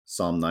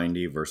Psalm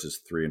 90,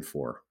 verses 3 and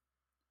 4.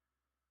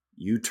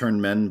 You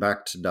turn men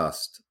back to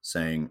dust,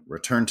 saying,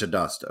 return to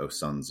dust, O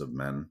sons of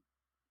men.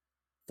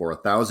 For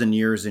 1,000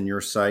 years in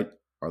your sight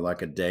are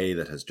like a day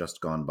that has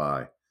just gone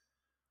by,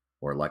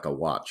 or like a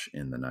watch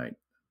in the night.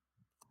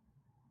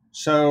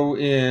 So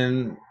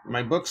in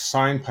my book,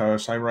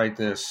 Signposts, I write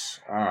this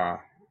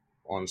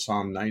on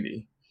Psalm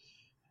 90.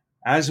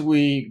 As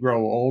we grow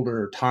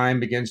older, time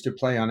begins to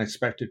play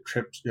unexpected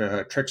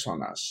tricks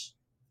on us.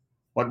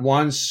 What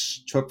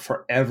once took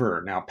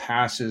forever now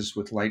passes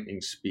with lightning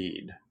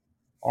speed.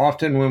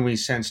 Often when we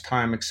sense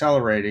time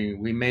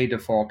accelerating, we may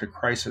default to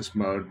crisis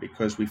mode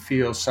because we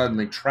feel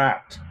suddenly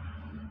trapped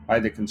by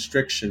the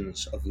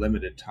constrictions of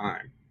limited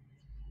time.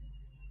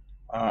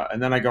 And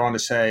then I go on to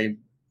say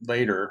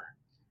later,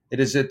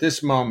 it is at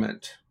this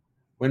moment,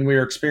 when we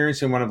are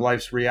experiencing one of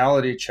life's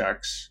reality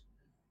checks,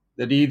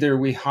 that either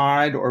we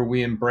hide or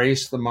we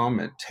embrace the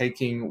moment,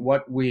 taking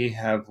what we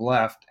have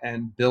left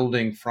and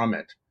building from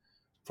it.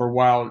 For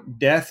while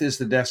death is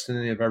the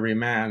destiny of every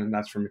man, and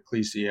that's from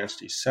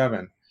Ecclesiastes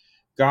 7,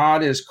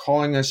 God is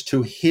calling us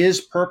to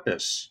his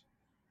purpose.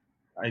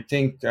 I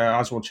think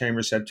Oswald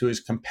Chambers said to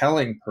his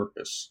compelling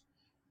purpose.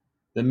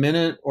 The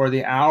minute or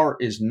the hour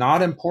is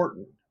not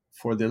important,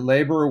 for the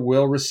laborer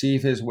will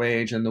receive his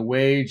wage, and the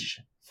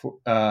wage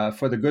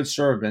for the good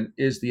servant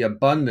is the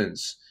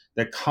abundance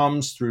that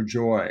comes through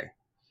joy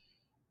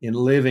in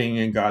living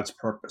in God's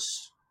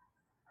purpose.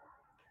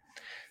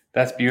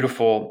 That's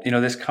beautiful.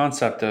 This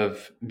concept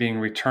of being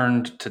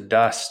returned to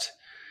dust,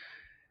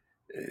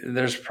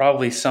 there's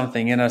probably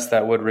something in us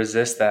that would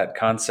resist that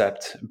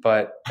concept.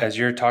 But as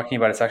you're talking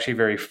about, it's actually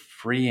very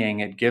freeing.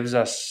 It gives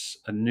us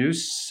a new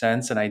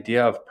sense, an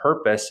idea of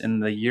purpose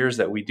in the years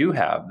that we do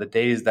have, the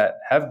days that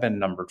have been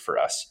numbered for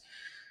us.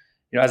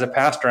 As a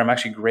pastor, I'm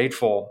actually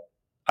grateful.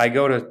 I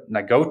go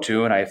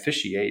to and I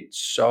officiate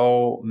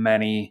so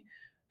many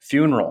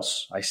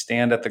funerals. I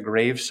stand at the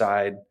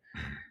graveside,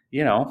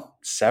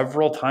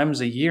 several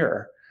times a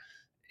year.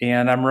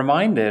 And I'm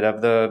reminded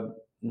of the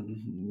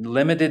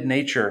limited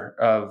nature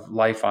of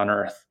life on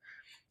earth.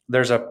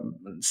 There's a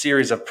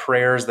series of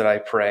prayers that I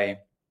pray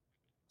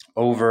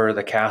over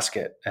the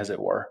casket, as it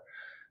were,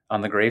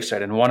 on the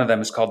graveside. And one of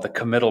them is called the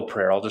committal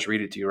prayer. I'll just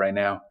read it to you right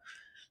now.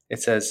 It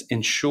says,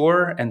 "In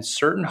sure and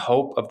certain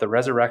hope of the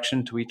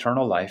resurrection to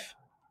eternal life,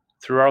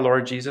 through our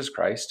Lord Jesus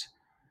Christ,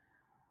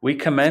 we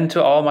commend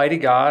to Almighty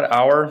God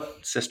our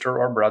sister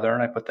or brother,"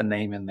 and I put the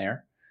name in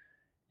there,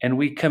 "and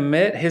we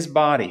commit his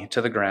body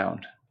to the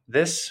ground,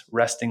 this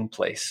resting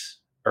place,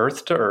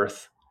 earth to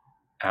earth,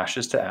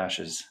 ashes to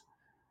ashes,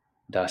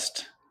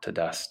 dust to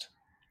dust."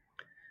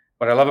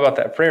 What I love about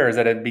that prayer is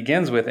that it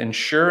begins with, "In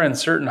sure and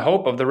certain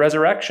hope of the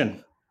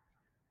resurrection."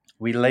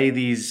 We lay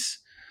these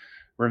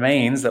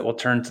remains that will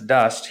turn to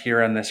dust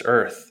here on this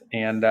earth.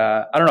 And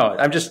I don't know,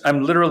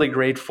 I'm literally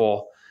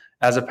grateful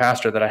as a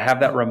pastor that I have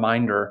that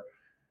reminder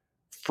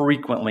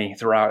frequently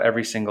throughout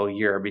every single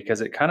year, because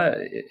it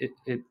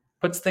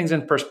puts things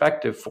in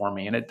perspective for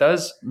me. And it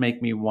does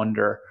make me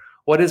wonder,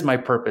 what is my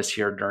purpose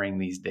here during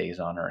these days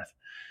on earth?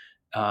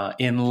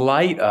 In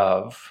light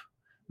of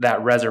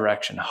that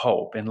resurrection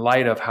hope, in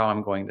light of how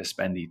I'm going to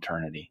spend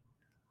eternity.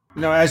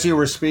 As you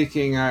were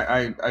speaking,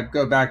 I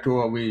go back to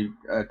what we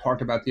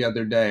talked about the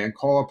other day, and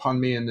call upon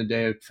me in the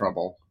day of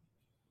trouble,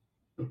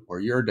 or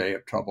your day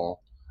of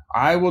trouble.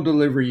 I will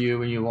deliver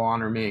you and you will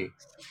honor me.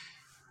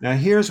 Now,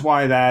 here's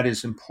why that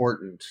is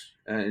important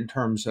in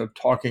terms of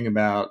talking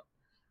about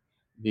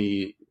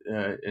the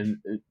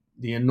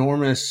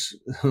enormous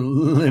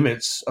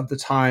limits of the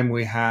time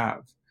we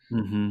have.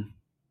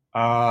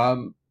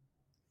 Mm-hmm.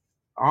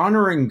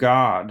 Honoring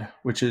God,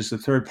 which is the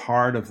third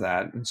part of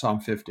that in Psalm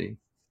 50,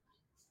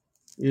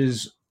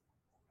 is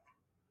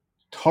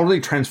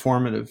totally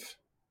transformative.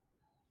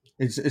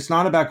 It's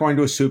not about going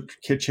to a soup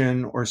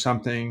kitchen or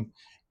something.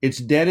 It's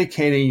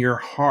dedicating your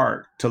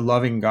heart to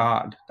loving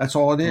God. That's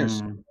all it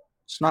is.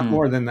 It's not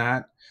more than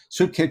that.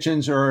 Soup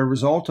kitchens are a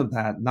result of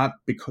that. Not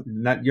because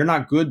you're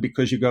not good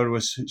because you go to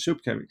a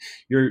soup kitchen.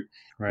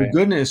 The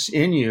goodness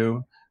in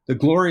you, the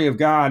glory of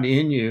God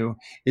in you,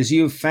 is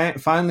you've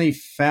finally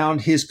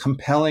found his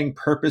compelling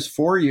purpose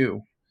for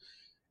you.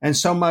 And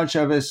so much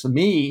of it's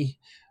me,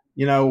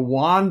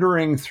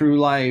 wandering through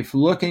life,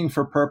 looking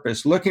for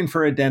purpose, looking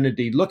for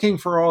identity, looking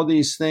for all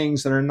these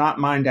things that are not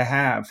mine to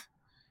have.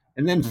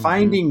 And then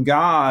finding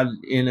God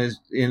in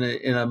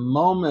a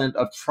moment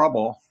of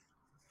trouble,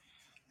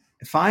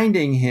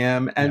 finding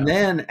him, and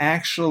then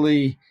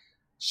actually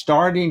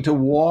starting to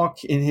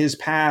walk in his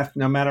path,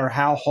 no matter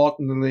how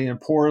haltingly and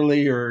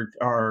poorly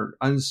or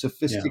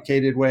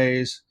unsophisticated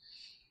ways.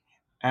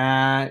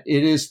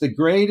 It is the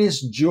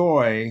greatest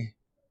joy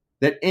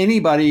that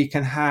anybody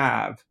can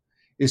have,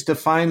 is to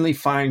finally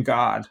find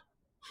God.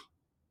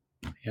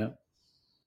 Yeah.